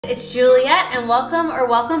it's Juliet and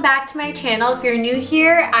welcome back to my channel. If you're new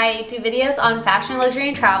here, I do videos on fashion, luxury,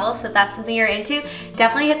 and travel, so if that's something you're into,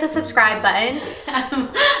 definitely hit the subscribe button.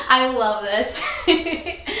 I love this.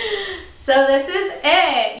 So this is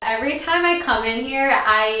it. Every time I come in here,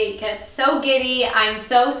 I get so giddy. I'm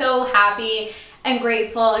so happy and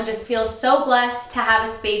grateful and just feel so blessed to have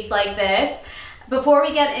a space like this. Before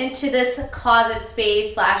we get into this closet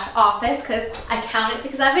space slash office, because I count it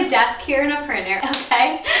because I have a desk here and a printer,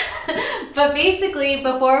 okay? But basically,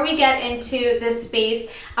 before we get into this space,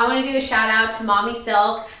 I want to do a shout out to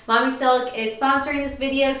MommeSilk. MommeSilk is sponsoring this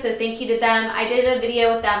video, so thank you to them. I did a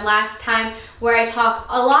video with them last time where I talk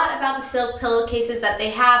a lot about the silk pillowcases that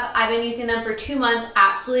they have. I've been using them for 2 months,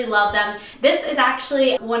 absolutely love them. This is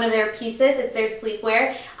actually one of their pieces, it's their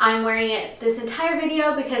sleepwear. I'm wearing it this entire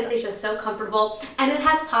video because it's just so comfortable and it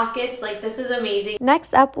has pockets, like this is amazing.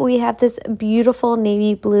 Next up, we have this beautiful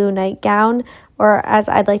navy blue nightgown, or as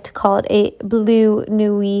I'd like to call it, a blue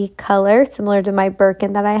nude color, similar to my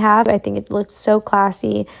Birkin that I have. I think it looks so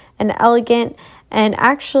classy and elegant. And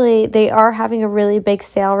actually, they are having a really big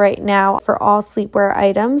sale right now for all sleepwear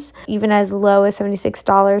items, even as low as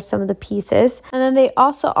 $76, some of the pieces. And then they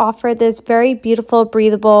also offer this very beautiful,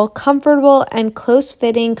 breathable, comfortable, and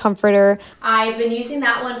close-fitting comforter. I've been using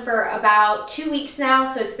that one for about 2 weeks now,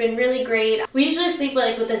 so it's been really great. We usually sleep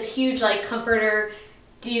with this huge comforter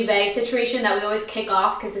duvet situation that we always kick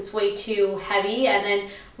off because it's way too heavy, and then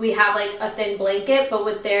we have a thin blanket, but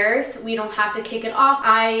with theirs we don't have to kick it off.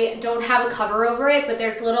 I don't have a cover over it, but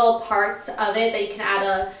there's little parts of it that you can add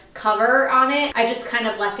a cover on it. I just kind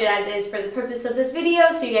of left it as is for the purpose of this video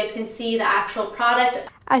so you guys can see the actual product.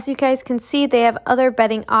 As you guys can see, they have other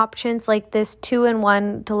bedding options like this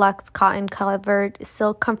 2-in-1 deluxe cotton covered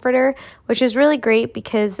silk comforter, which is really great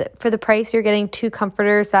because for the price you're getting 2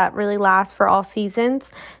 comforters that really last for all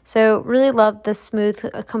seasons. So really love the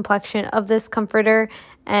smooth complexion of this comforter,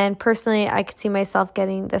 and personally I could see myself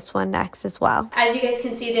getting this one next as well. As you guys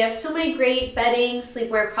can see, they have so many great bedding,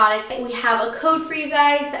 sleepwear products. We have a code for you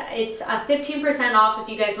guys. It's 15% off if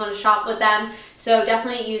you guys want to shop with them. So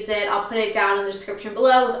definitely use it. I'll put it down in the description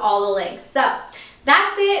below with all the links. So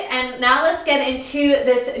that's it, and now let's get into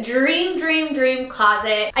this dream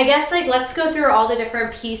closet. I guess let's go through all the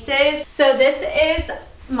different pieces. So this is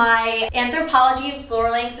my Anthropologie floor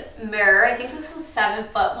length mirror. I think this is a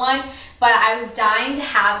 7-foot one, but I was dying to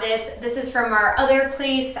have this. This is from our other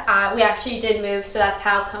place. We actually did move, so that's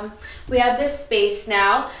how come we have this space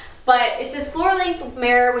now. But it's this floor length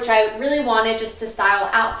mirror, which I really wanted just to style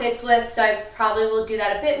outfits with, so I probably will do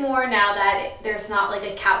that a bit more now that there's not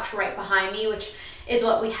a couch right behind me, which is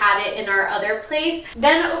what we had it in our other place.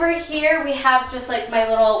 Then over here we have just my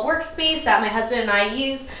little workspace that my husband and I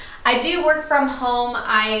use. I do work from home.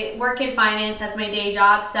 I work in finance as my day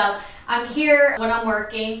job, so I'm here when I'm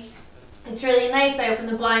working. It's really nice. I open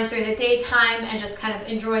the blinds during the daytime and just kind of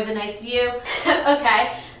enjoy the nice view.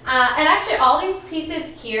 Okay. And actually all these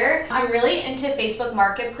pieces here, I'm really into Facebook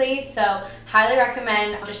Marketplace, so highly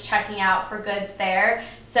recommend just checking out for goods there.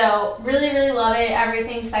 So really love it.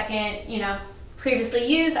 Everything second, previously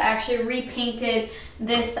used. I actually repainted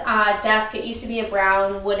this desk. It used to be a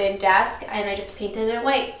brown wooden desk and I just painted it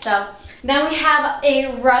white. So then we have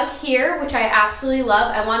a rug here, which I absolutely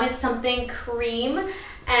love. I wanted something cream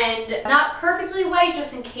and not perfectly white,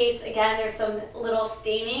 just in case, again, there's some little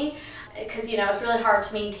staining, because it's really hard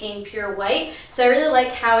to maintain pure white. So I really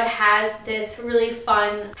like how it has this really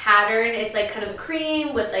fun pattern. It's kind of a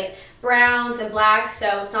cream with browns and blacks,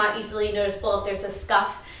 so it's not easily noticeable if there's a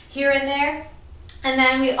scuff here and there. And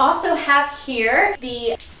then we also have here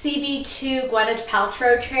the CB2 Gwyneth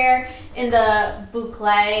Paltrow chair in the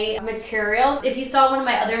boucle materials. If you saw one of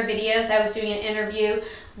my other videos, I was doing an interview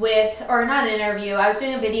with, or not an interview, I was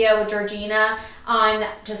doing a video with Georgina on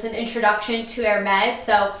just an introduction to Hermes.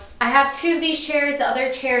 So I have 2 of these chairs. The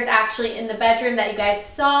other chair is actually in the bedroom that you guys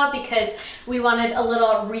saw because we wanted a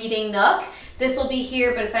little reading nook. This will be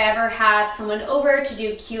here, but if I ever have someone over to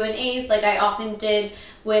do Q&As like I often did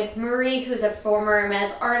with Marie, who's a former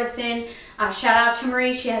Hermes artisan. Shout out to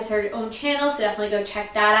Marie, she has her own channel, so definitely go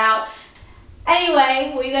check that out.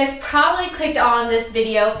 Anyway, what you guys probably clicked on this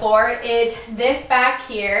video for is this back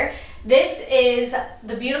here. This is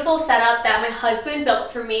the beautiful setup that my husband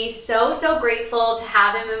built for me. So grateful to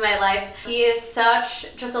have him in my life. He is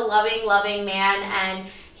such just a loving man, and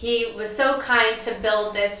he was so kind to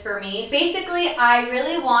build this for me. Basically, I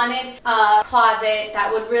really wanted a closet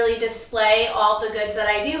that would really display all the goods that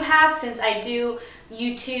I do have, since I do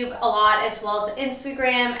YouTube a lot, as well as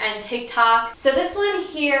Instagram and TikTok. So this one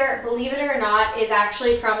here, believe it or not, is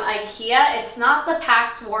actually from IKEA. It's not the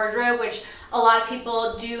packed wardrobe, which a lot of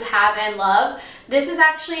people do have and love. This is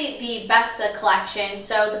actually the Besta collection.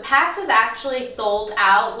 So the packs was actually sold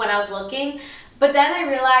out when I was looking, but then I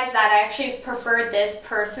realized that I actually preferred this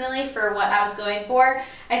personally for what I was going for.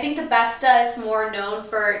 I think the Besta is more known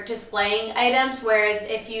for displaying items, whereas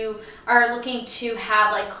if you are looking to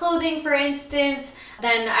have like clothing, for instance,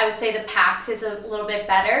 then I would say the packs is a little bit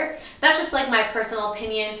better. That's just like my personal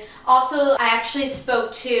opinion. Also, I actually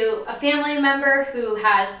spoke to a family member who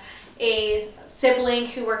has a sibling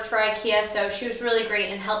who works for IKEA, so she was really great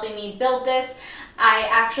in helping me build this. I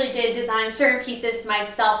actually did design certain pieces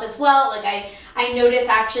myself as well. Like I noticed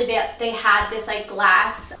actually that they had this like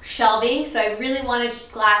glass shelving, so I really wanted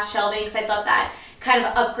glass shelving because I thought that kind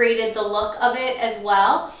of upgraded the look of it as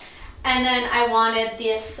well. And then I wanted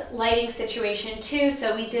this lighting situation too,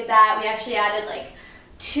 so we did that. We actually added like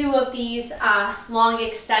 2 of these long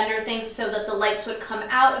extender things so that the lights would come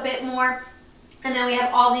out a bit more. And then we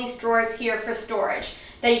have all these drawers here for storage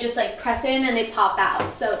that you just like press in and they pop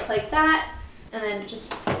out. So it's like that, and then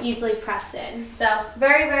just easily press in. So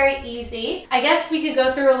very, very easy. I guess we could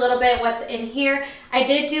go through a little bit what's in here. I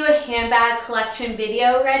did do a handbag collection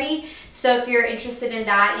video already, so if you're interested in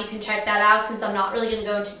that, you can check that out since I'm not really going to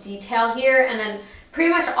go into detail here. And then pretty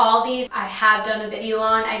much all these I have done a video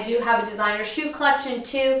on. I do have a designer shoe collection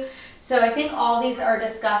too, so I think all these are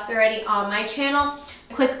discussed already on my channel.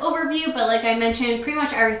 Quick overview, but like I mentioned, pretty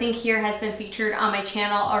much everything here has been featured on my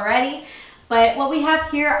channel already. But what we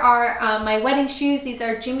have here are my wedding shoes. These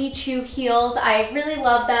are Jimmy Choo heels. I really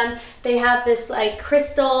love them. They have this like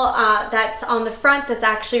crystal that's on the front that's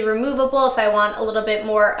actually removable if I want a little bit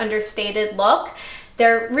more understated look.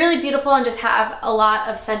 They're really beautiful and just have a lot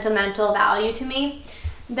of sentimental value to me.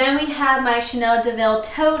 Then we have my Chanel DeVille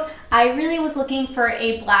tote. I really was looking for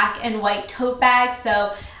a black and white tote bag,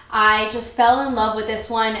 so I just fell in love with this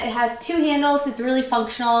one. It has 2 handles, it's really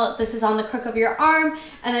functional. This is on the crook of your arm,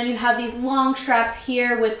 and then you have these long straps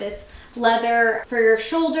here with this leather for your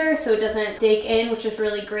shoulder so it doesn't dig in, which is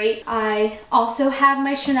really great. I also have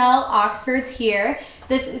my Chanel Oxfords here.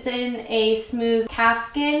 This is in a smooth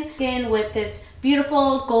calfskin with this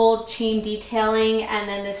beautiful gold chain detailing and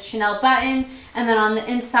then this Chanel button, and then on the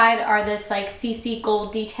inside are this like CC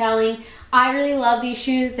gold detailing. I really love these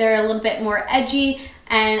shoes. They're a little bit more edgy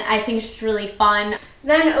and I think it's just really fun.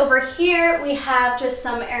 Then over here we have just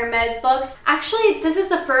some Hermes books. Actually, this is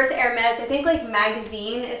the first Hermes, I think like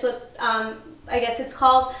magazine is what I guess it's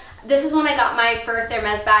called. This is when I got my first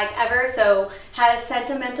Hermes bag ever, so has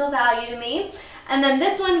sentimental value to me. And then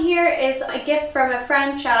this one here is a gift from a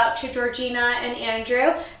friend. Shout out to Georgina and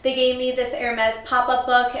Andrew. They gave me this Hermes pop-up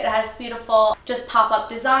book. It has beautiful just pop-up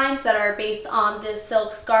designs that are based on the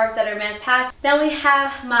silk scarves that Hermes has. Then we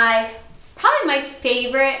have probably my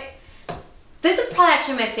favorite, this is probably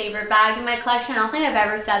actually my favorite bag in my collection. I don't think I've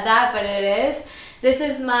ever said that, but it is. This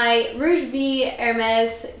is my Rouge V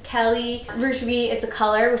Hermes Kelly. Rouge V is the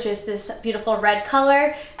color, which is this beautiful red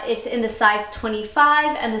color. It's in the size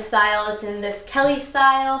 25 and the style is in this Kelly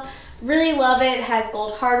style. Really love it. It has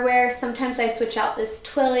gold hardware. Sometimes I switch out this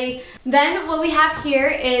twilly. Then what we have here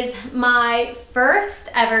is my first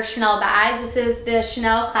ever Chanel bag. This is the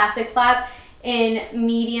Chanel Classic Flap in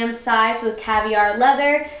medium size with caviar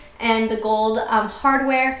leather and the gold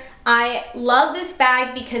hardware. I love this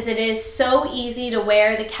bag because it is so easy to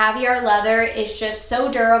wear. The caviar leather is just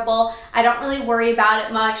so durable. I don't really worry about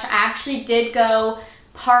it much. I actually did go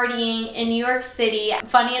partying in New York City.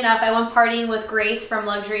 Funny enough, I went partying with Grace from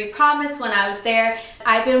Luxury Promise when I was there.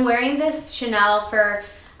 I've been wearing this Chanel for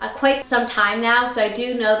quite some time now, so I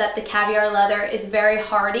do know that the caviar leather is very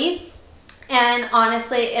hardy. And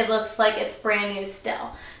honestly, it looks like it's brand new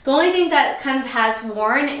still. The only thing that kind of has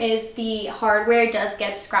worn is the hardware does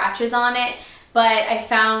get scratches on it, but I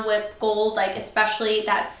found with gold, like especially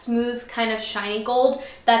that smooth kind of shiny gold,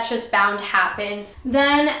 that's just bound to happen.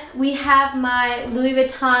 Then we have my Louis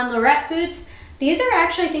Vuitton Lorette boots. These are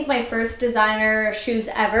actually, I think, my first designer shoes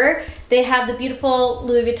ever. They have the beautiful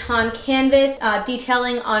Louis Vuitton canvas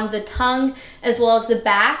detailing on the tongue as well as the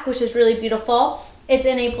back, which is really beautiful. It's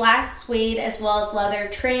in a black suede as well as leather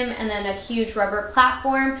trim and then a huge rubber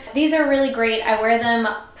platform. These are really great. I wear them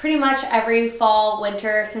pretty much every fall,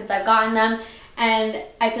 winter since I've gotten them, and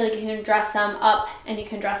I feel like you can dress them up and you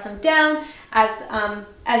can dress them down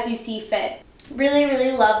as you see fit. Really,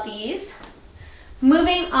 really love these.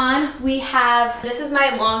 Moving on, we have, this is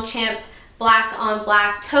my Longchamp black on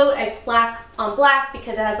black tote. It's black on black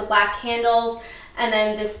because it has the black handles and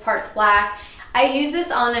then this part's black. I use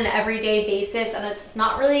this on an everyday basis and it's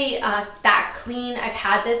not really that clean. I've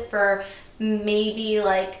had this for maybe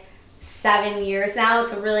like 7 years now.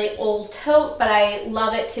 It's a really old tote, but I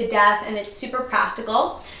love it to death and it's super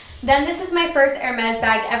practical. Then this is my first Hermes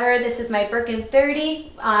bag ever. This is my Birkin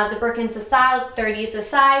 30. The Birkin's the style, 30 is the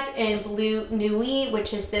size, in Bleu Nuit,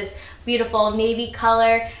 which is this beautiful navy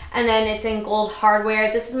color, and then it's in gold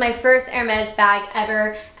hardware. This is my first Hermes bag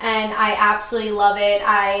ever, and I absolutely love it.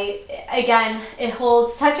 Again, it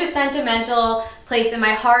holds such a sentimental place in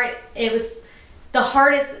my heart. It was the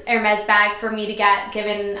hardest Hermes bag for me to get,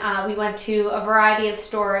 given we went to a variety of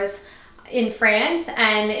stores in France,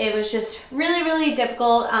 and it was just really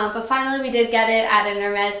difficult, but finally we did get it at an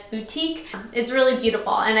Hermes boutique. It's really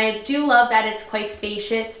beautiful, and I do love that it's quite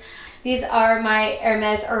spacious. These are my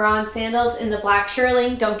Hermes Oran sandals in the black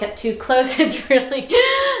shearling. Don't get too close, they're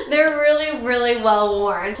really well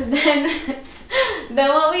worn. Then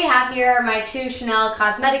what we have here are my 2 Chanel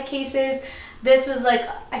cosmetic cases. This was like,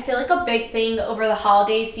 I feel like a big thing over the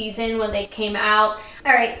holiday season when they came out.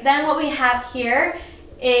 All right, then what we have here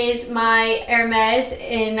is my Hermes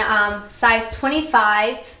in size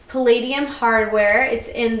 25 palladium hardware. It's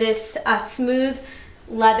in this smooth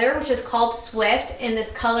leather, which is called Swift, in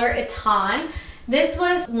this color Eton. This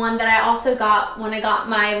was one that I also got when I got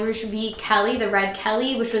my Rouge V Kelly, the red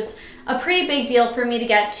Kelly, which was a pretty big deal for me to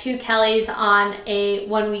get 2 Kellys on a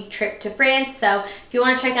 1-week trip to France. So if you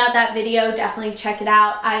want to check out that video, definitely check it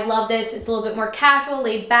out. I love this. It's a little bit more casual,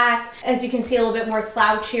 laid back. As you can see, a little bit more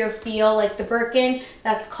slouchier feel like the Birkin.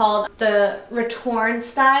 That's called the Retourne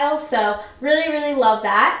style. So really love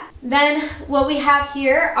that. Then what we have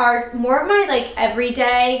here are more of my like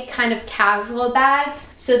everyday kind of casual bags.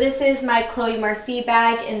 So this is my Chloe Marcy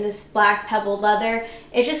bag in this black pebbled leather.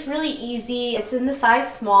 It's just really easy. It's in the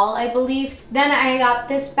size small, I believe. Then I got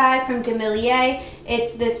this bag from Demilier.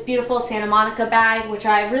 It's this beautiful Santa Monica bag, which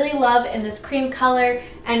I really love, in this cream color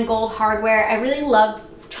and gold hardware. I really love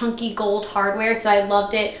chunky gold hardware, so I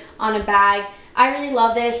loved it on a bag. I really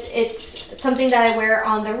love this. It's something that I wear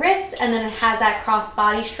on the wrist, and then it has that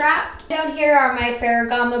crossbody strap. Down here are my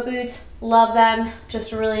Ferragamo boots. Love them.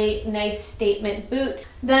 Just a really nice statement boot.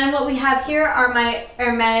 Then what we have here are my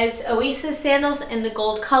Hermes Oasis sandals in the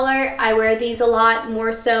gold color. I wear these a lot,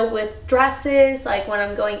 more so with dresses, like when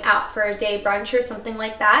I'm going out for a day brunch or something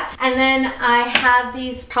like that. And then I have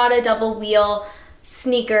these Prada double wheel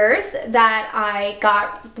sneakers that I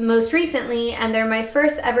got most recently, and they're my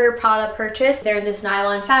first ever Prada purchase. They're this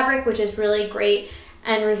nylon fabric, which is really great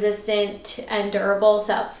and resistant and durable,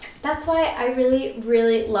 so that's why I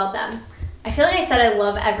really love them. I feel like I said I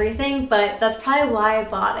love everything, but that's probably why I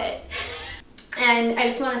bought it. And I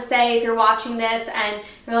just want to say, if you're watching this and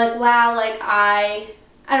you're like, wow, like I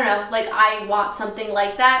don't know, like I want something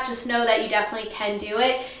like that, just know that you definitely can do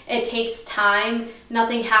it. It takes time.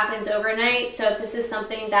 Nothing happens overnight. So if this is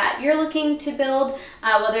something that you're looking to build,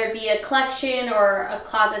 whether it be a collection or a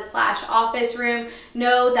closet / office room,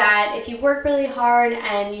 know that if you work really hard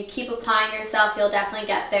and you keep applying yourself, you'll definitely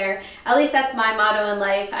get there. At least that's my motto in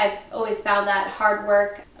life. I've always found that hard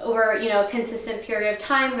work over, you know, a consistent period of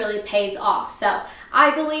time really pays off. So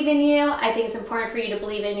I believe in you. I think it's important for you to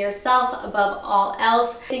believe in yourself above all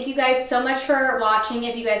else. Thank you guys so much for watching.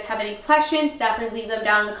 If you guys have any questions, definitely leave them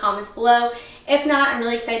down in the comments below. If not, I'm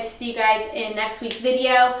really excited to see you guys in next week's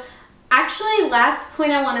video. Actually, last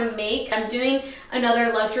point I want to make, I'm doing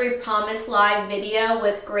another Luxury Promise live video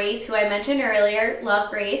with Grace, who I mentioned earlier. Love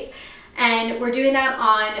Grace. And we're doing that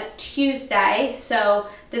on Tuesday, so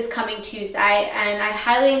this coming Tuesday, and I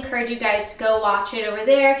highly encourage you guys to go watch it over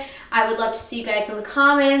there. I would love to see you guys in the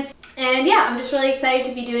comments. And yeah, I'm just really excited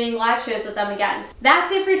to be doing live shows with them again.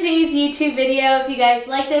 That's it for today's YouTube video. If you guys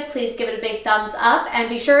liked it, please give it a big thumbs up, and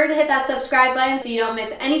be sure to hit that subscribe button so you don't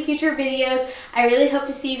miss any future videos. I really hope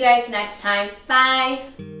to see you guys next time.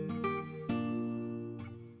 Bye!